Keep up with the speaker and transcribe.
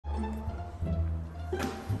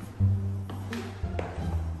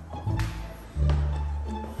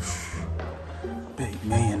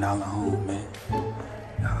million home, man.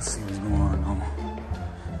 Y'all see what's going on.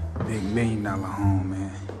 Big $1 million home,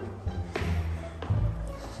 man.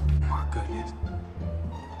 Oh my goodness.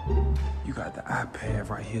 You got the iPad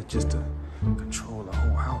right here just to control the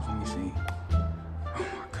whole house. Let me see. Oh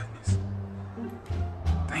my goodness.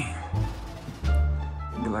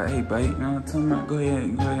 Damn. Be like, hey, babe, you know what I'm talking about? Go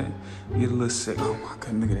ahead. Get a little sick. Oh my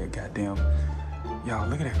goodness, look at that goddamn. Y'all,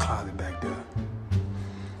 look at that closet back there.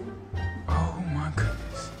 Oh my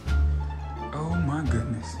goodness. Oh my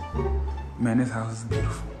goodness. Man, this house is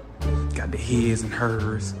beautiful. Got the his and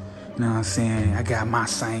hers. You know what I'm saying? I got my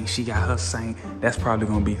sink. She got her sink. That's probably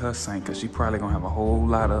gonna be her sink because she probably gonna have a whole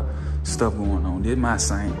lot of stuff going on. This my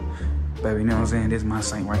sink. Baby, you know what I'm saying? This is my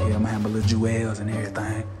sink right here. I'm gonna have my little jewels and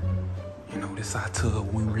everything. You know, this our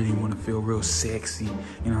tub. We really want to feel real sexy.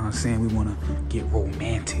 You know what I'm saying? We want to get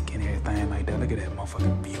romantic and everything like that. Look at that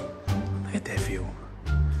motherfucking view. Look at that view.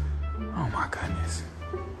 Oh my goodness.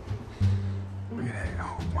 Look at that.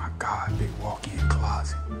 Oh my God. Big walk-in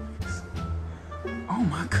closet. Oh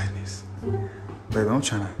my goodness. Baby, I'm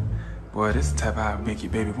trying to. Boy, this is the type of how I make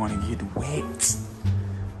your baby want to get wet.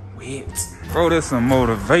 Wet. Bro, there's some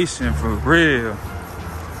motivation for real.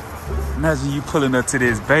 Imagine you pulling up to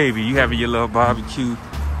this baby. You having your little barbecue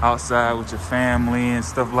outside with your family and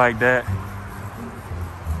stuff like that.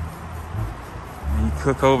 And you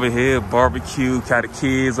cook over here, barbecue, got the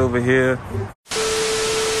kids over here.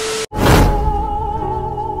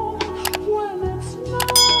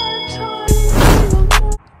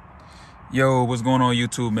 Yo, what's going on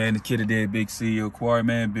YouTube, man? The kid today, big CEO, Quarry,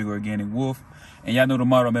 man, big organic wolf. And y'all know the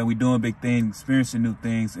motto, man. We doing big things, experiencing new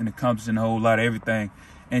things, and accomplishing a whole lot of everything.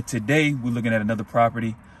 And today we're looking at another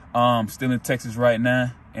property. Still in Texas right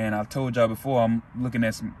now. And I told y'all before, I'm looking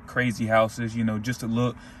at some crazy houses, you know, just to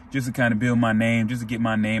look, just to kind of build my name, just to get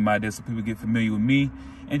my name out there so people get familiar with me,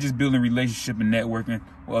 and just building relationship and networking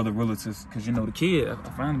with other relatives. Because, you know, the kid, I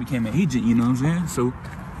finally became an agent, you know what I'm saying? So,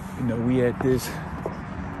 you know, we at this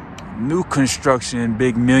new construction,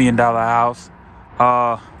 big $1 million house.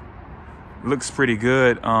 Looks pretty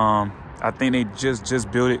good. I think they just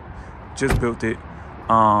built it.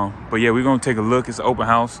 But yeah, we're gonna take a look. It's an open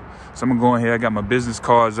house, so I'm gonna go in here. I got my business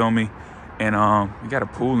cards on me, and we got a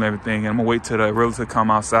pool and everything. And I'm gonna wait till the relative come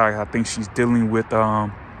outside. I think she's dealing with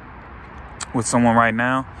someone right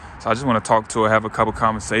now, so I just want to talk to her, have a couple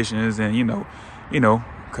conversations, and you know,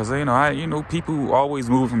 because people always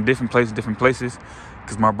move from different places.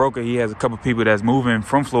 Because my broker, he has a couple people that's moving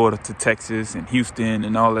from Florida to Texas and Houston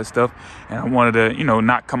and all that stuff. And I wanted to, you know,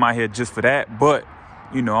 not come out here just for that. But,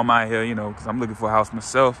 you know, I'm out here, you know, because I'm looking for a house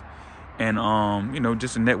myself. And, you know,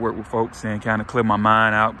 just to network with folks and kind of clear my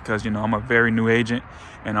mind out. Because, you know, I'm a very new agent.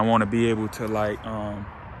 And I want to be able to, like,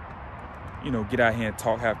 you know, get out here and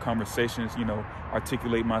talk, have conversations, you know,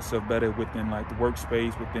 articulate myself better within, like, the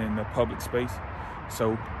workspace, within the public space.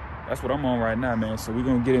 So that's what I'm on right now, man. So we're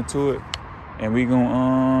going to get into it. And we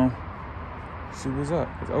gonna see what's up.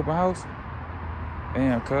 It's open house.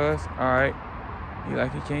 Damn, cuz. Alright. He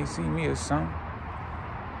like he can't see me or something.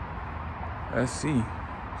 Let's see.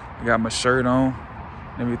 I got my shirt on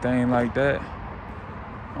and everything like that.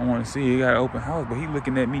 I wanna see he got an open house, but he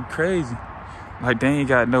looking at me crazy. Like they ain't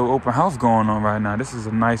got no open house going on right now. This is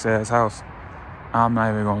a nice ass house. I'm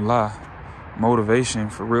not even gonna lie.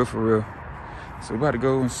 Motivation for real, for real. So we about to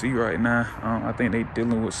go and see right now. I think they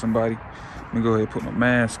dealing with somebody. Let me go ahead and put my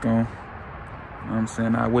mask on. You know what I'm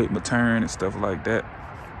saying? I wait my turn and stuff like that.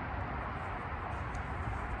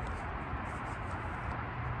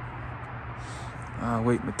 I'll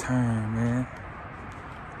wait my turn, man.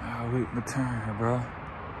 I'll wait my turn, bro.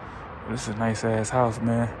 This is a nice ass house,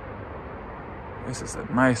 man. This is a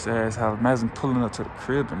nice ass house. Imagine pulling up to the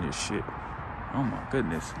crib and this shit. Oh my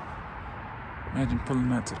goodness. Imagine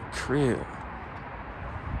pulling up to the crib.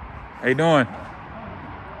 How you doing?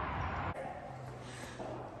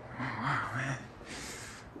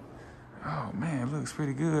 Oh man, it looks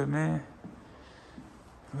pretty good, man.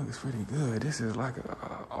 It looks pretty good. This is like a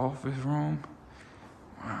office room.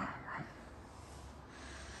 Wow.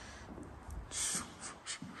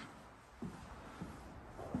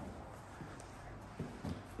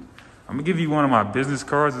 I'm gonna give you one of my business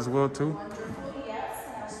cards as well too. Wonderful, yes.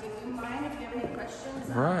 And I'll give you mine if you have any questions.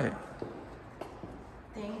 Right.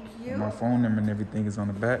 Thank you. My phone number and everything is on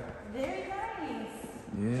the back. Very nice.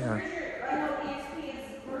 Yeah. I know ESP is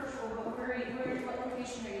virtual, but what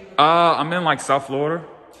location are you in? I'm in like South Florida.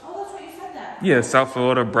 Oh, that's what you said that. Yeah, South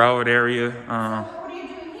Florida, Broward area. So what are you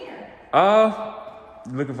doing here?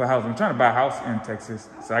 Looking for a house. I'm trying to buy a house in Texas,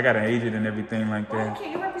 so I got an agent and everything like Why that.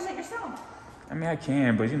 can't you represent yourself? I mean, I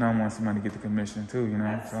can, but you know, I want somebody to get the commission too, you know.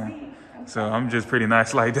 That's sweet. So I'm just pretty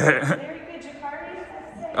nice like that. Very good,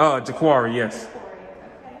 Jakari. Jaquari, yes.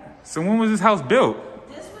 Okay. So when was this house built?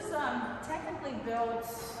 This was technically built.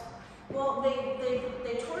 Well,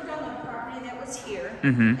 they tore down the property that was here,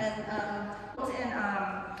 and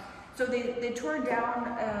so they tore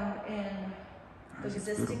down in the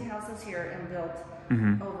existing houses here and built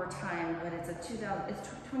over time. But it's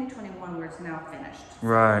 2021 where it's now finished.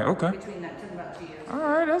 Right. Okay. Between that, took about 2 years. All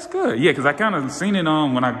right, that's good. Yeah, because I kind of seen it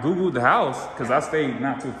when I Googled the house, because I stayed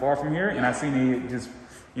not too far from here, and I seen it just,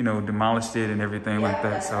 demolished it and everything like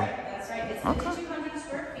that. So. That's right. It's 2,200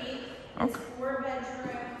 square feet. It's 4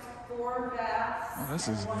 bedrooms, 4 baths. Oh, this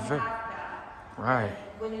is and 1 very half bath. right.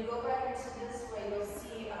 When you go back into this way, you'll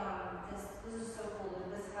see this is so cool.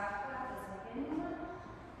 This half bath is like anyone,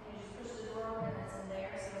 and you just push the door open and it's in there,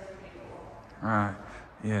 so it's pretty cool. Right.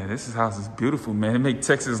 Yeah, this house is beautiful, man. It makes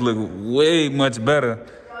Texas look way much better.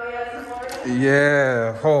 Oh yeah, this is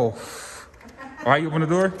Yeah. Oh. Why you open the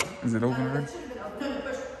door? Is it open already? It should have been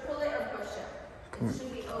open. Pull it or push it. Cool. It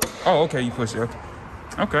should be open. Oh, okay. You push it.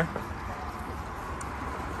 Okay.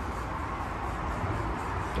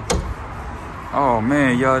 Oh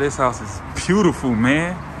man, y'all, this house is beautiful,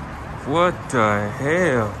 man. What the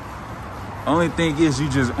hell? Only thing is, you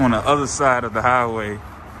just on the other side of the highway.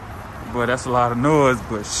 But that's a lot of noise,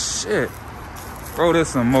 but shit. Bro, there's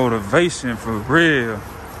some motivation for real.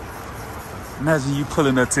 Imagine you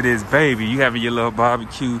pulling up to this baby. You having your little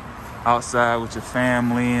barbecue outside with your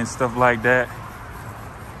family and stuff like that.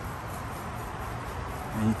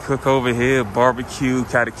 And you cook over here, barbecue,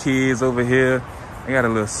 got the kids over here. They got a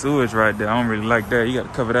little sewage right there. I don't really like that. You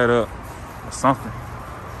got to cover that up or something.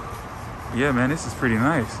 Yeah, man, this is pretty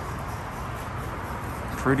nice.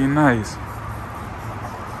 Pretty nice.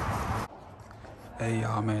 Hey,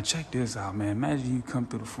 y'all, man, check this out, man. Imagine you come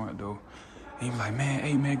through the front door and you be like, man,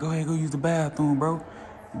 hey, man, go ahead, go use the bathroom, bro.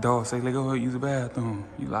 The dog say, go ahead, use the bathroom.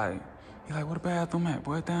 You like, where the bathroom at?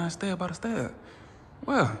 Boy, downstairs by the stairs.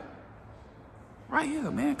 Well, right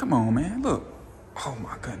here, man. Come on, man. Look. Oh,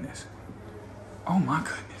 my goodness. Oh, my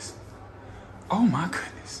goodness. Oh, my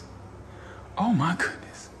goodness. Oh, my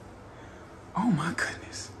goodness. Oh, my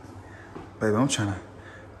goodness. Baby, I'm trying to...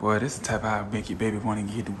 Boy, this is the type of how make your baby want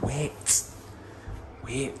to get wet.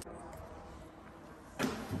 Wet.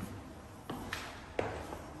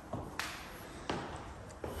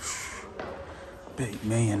 Big $1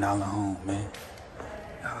 million home, man.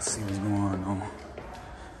 Y'all see what's going on.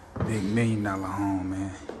 Big $1 million home,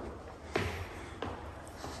 man.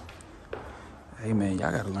 Hey, man,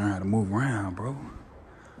 y'all gotta learn how to move around, bro.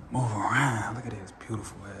 Move around. Look at this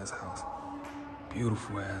beautiful ass house.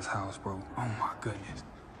 Beautiful ass house, bro. Oh my goodness.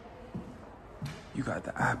 You got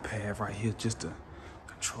the iPad right here just to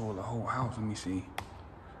control the whole house. Let me see.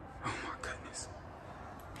 Oh my goodness.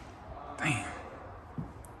 Damn.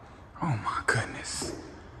 Oh my goodness.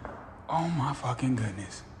 Oh my fucking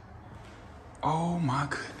goodness. Oh my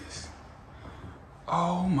goodness.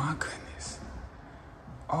 Oh my goodness.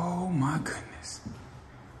 Oh my goodness.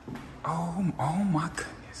 Oh my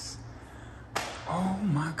goodness. Oh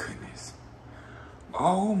my goodness.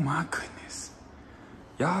 Oh my goodness.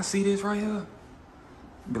 Y'all see this right here?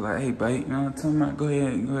 Be like, hey, babe, you know what I'm talking about? Go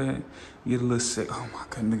ahead. Get a little sick. Oh my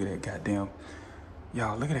goodness, look at that goddamn.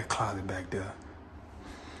 Y'all, look at that closet back there.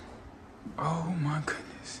 Oh my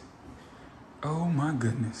goodness. Oh my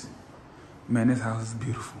goodness. Man, this house is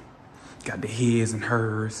beautiful. Got the his and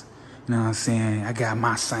hers. You know what I'm saying? I got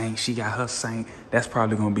my sink. She got her sink. That's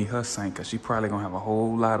probably going to be her sink because she probably going to have a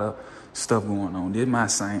whole lot of stuff going on. This my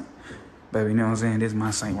sink. Baby, you know what I'm saying? This is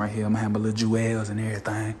my sink right here. I'm going to have my little jewels and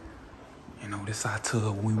everything. You know, this our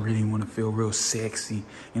tub when we really want to feel real sexy.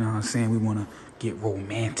 You know what I'm saying? We want to get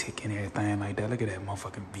romantic and everything like that. Look at that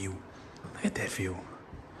motherfucking view. Look at that view.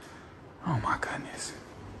 Oh, my goodness.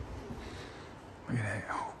 Look at that.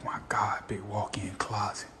 Oh, my God. Big walk-in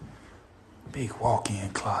closet. Big walk-in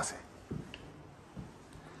closet.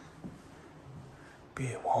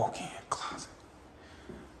 Big walk-in closet.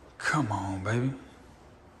 Come on, baby.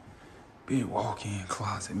 Big walk-in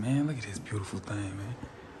closet, man. Look at this beautiful thing, man.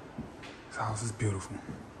 This house is beautiful.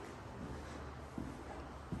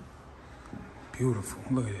 Beautiful.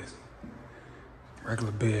 Look at this.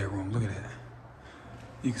 Regular bedroom. Look at that.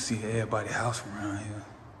 You can see everybody's house from around here.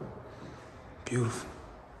 Beautiful.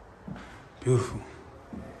 Beautiful.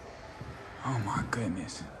 Oh my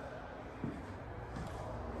goodness.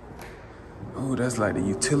 Oh, that's like the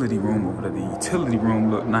utility room over there. The utility room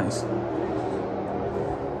look nice. So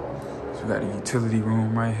we got the utility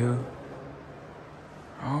room right here.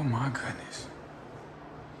 Oh my goodness.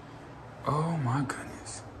 Oh my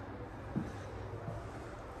goodness.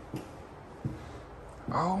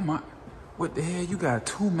 Oh my, what the hell? You got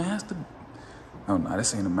two master Oh, no,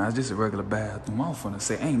 this ain't a master. This is a regular bathroom. I was finna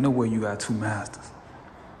say, ain't no way you got 2 masters.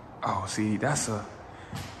 Oh, see, that's a,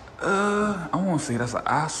 I won't say that's an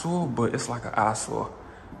eyesore, but it's like an eyesore.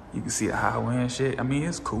 You can see the highway and shit. I mean,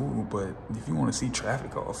 it's cool, but if you want to see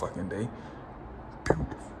traffic all fucking day,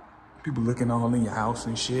 people looking all in your house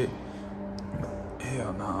and shit,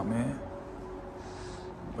 hell nah, man.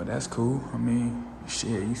 But that's cool. I mean,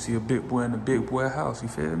 shit, you see a big boy in a big boy house, you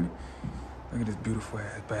feel me? Look at this beautiful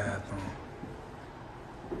ass bathroom.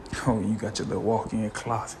 Oh, you got your little walk-in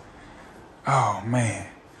closet. Oh, man.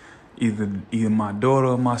 Either my daughter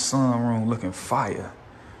or my son room looking fire.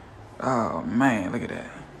 Oh, man, look at that.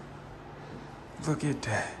 Look at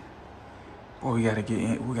that. Boy, we gotta get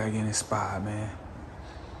inspired, man.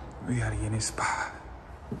 We gotta get inspired.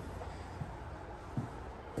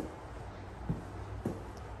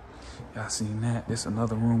 Y'all seen that? There's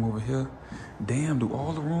another room over here. Damn, do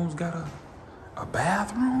all the rooms got a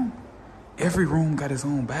bathroom? Every room got its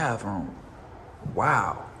own bathroom.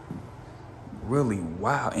 Wow. Really,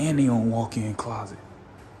 wow. And they own walk-in closet.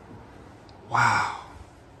 Wow.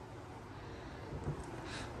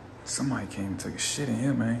 Somebody came and took a shit in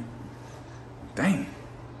here, man. Damn.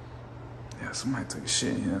 Yeah, somebody took a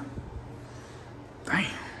shit in here. Damn.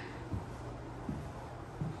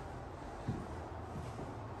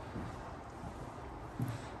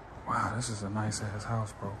 Wow, this is a nice ass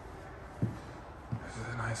house, bro. This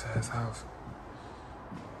is a nice ass house.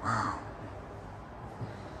 Wow.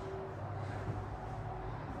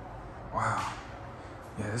 Wow.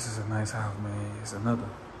 Yeah, this is a nice house, man. It's another.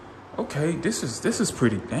 Okay, this is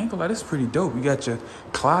pretty dang. This is pretty dope. You got your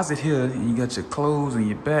closet here, and you got your clothes and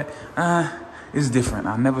your bed. It's different.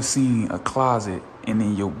 I never seen a closet and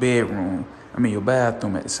then your bedroom. I mean your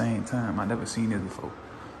bathroom at the same time. I never seen this before,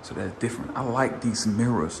 so that's different. I like these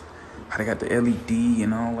mirrors. How they got the LED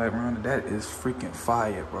and all that around it. That is freaking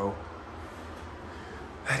fire, bro.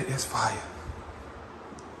 That is fire.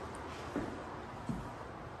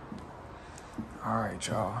 All right,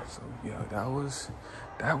 y'all. So yeah, that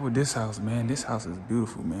was this house, man. This house is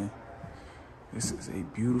beautiful, man. This is a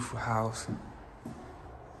beautiful house.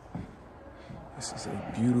 This is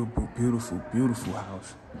a beautiful, beautiful, beautiful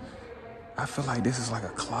house. I feel like this is like a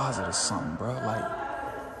closet or something, bro. Like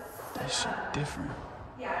that shit different.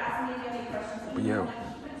 But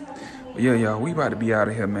yeah, y'all, we about to be out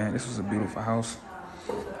of here, man. This was a beautiful house.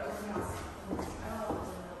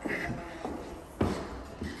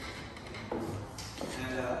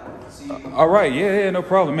 All right, yeah, no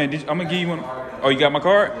problem, man. I'm gonna give you one. Oh, you got my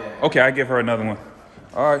card? Okay, I give her another one.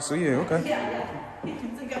 All right, so yeah, okay. Yeah.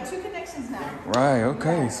 So you got 2 connections now. Right,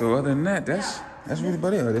 okay. So other than that, that's really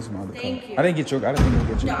about it. Oh, this is my other card. Thank you. I didn't get your. I didn't think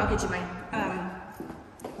I get your. No, I'll get you mine.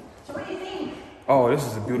 So what do you think? Oh, this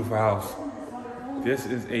is a beautiful house. This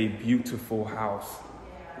is a beautiful house.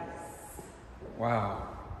 Wow.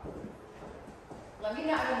 Let me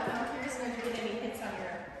know. I'm curious if you get any hits on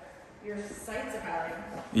your sites about it.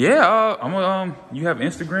 Yeah, you have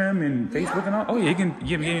Instagram and Facebook and all? Oh, yeah, you can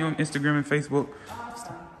give me on Instagram and Facebook.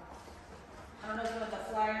 Awesome. I don't know if you want the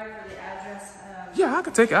flyer for the address. Yeah, I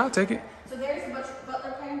can take it. I'll take it. So there's a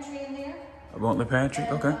butler pantry in there. A butler pantry?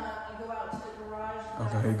 And, Okay. you go out to the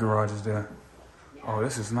garage. Okay, the garage is there. Oh,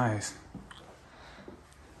 this is nice.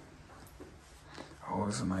 Oh,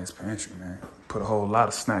 this is a nice pantry, man. Put a whole lot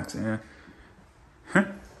of snacks in here.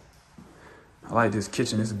 I like this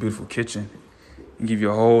kitchen. This is a beautiful kitchen. It give you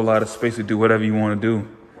a whole lot of space to do whatever you want to do.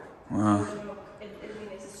 Wow.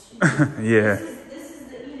 Yeah. This is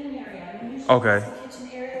the eating area. I mean, Okay. the kitchen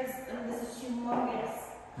areas, and this is humongous.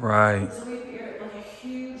 Right. So we have like a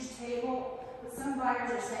huge table. But some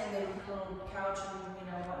buyers are saying they would put a little couch and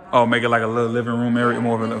whatnot. Oh, make it like a little living room area,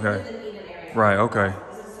 more of it. Okay. An eating area. Right. Okay.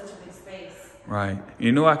 This is such a big space. Right.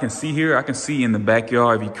 You know, I can see here. I can see in the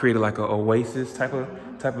backyard if you created like a oasis type of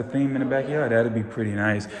theme in the backyard. That'd be pretty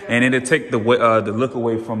nice, and it'd take the look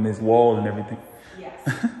away from this wall and everything. Yes.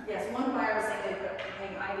 Yes. One buyer was saying they put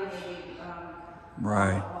hang ivy maybe.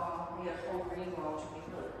 Right. The whole green wall should be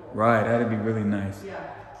really cool. Right. That'd be really nice.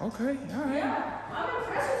 Yeah. Okay. All right. Yeah. I'm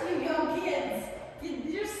impressed with you young kids.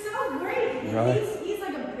 You're so great. Right. He's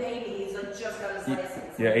like a baby. He's like just got his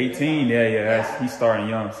license. Yeah. 18. Yeah. He's starting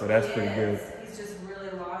young, so that's pretty good. He's just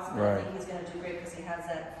really lost, but Right. I think he's gonna do great because he has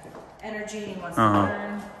that energy and he wants to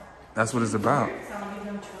learn. That's what it's about. So I'm gonna give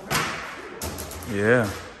him to him. Yeah.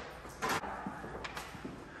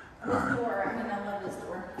 This door, I love this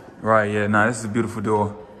door. Right. Yeah. Nah, this is a beautiful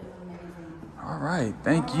door. All right.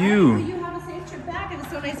 Thank you. Well, you have a safe trip back, and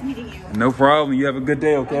it's so nice meeting you. No problem. You have a good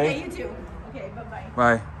day. Okay. Okay, you too. Okay, bye-bye.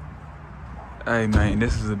 Bye. Hey, man,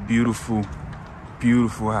 this is a beautiful,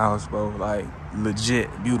 beautiful house, bro. Like, legit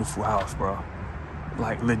beautiful house, bro.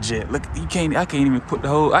 Like legit. Look, I can't even put the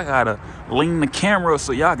whole, I gotta lean the camera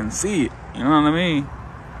so y'all can see it. You know what I mean?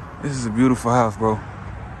 This is a beautiful house, bro.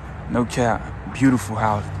 No cap. Beautiful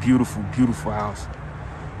house. Beautiful, beautiful house.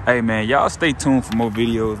 Hey, man, y'all stay tuned for more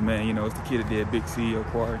videos, man. You know, it's the kid that did Big CEO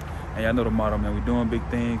Quarry. And y'all know the motto, man. We're doing big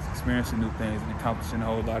things, experiencing new things, and accomplishing a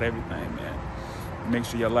whole lot of everything, man. Make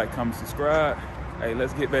sure y'all like, comment, subscribe. Hey,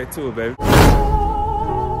 let's get back to it, baby.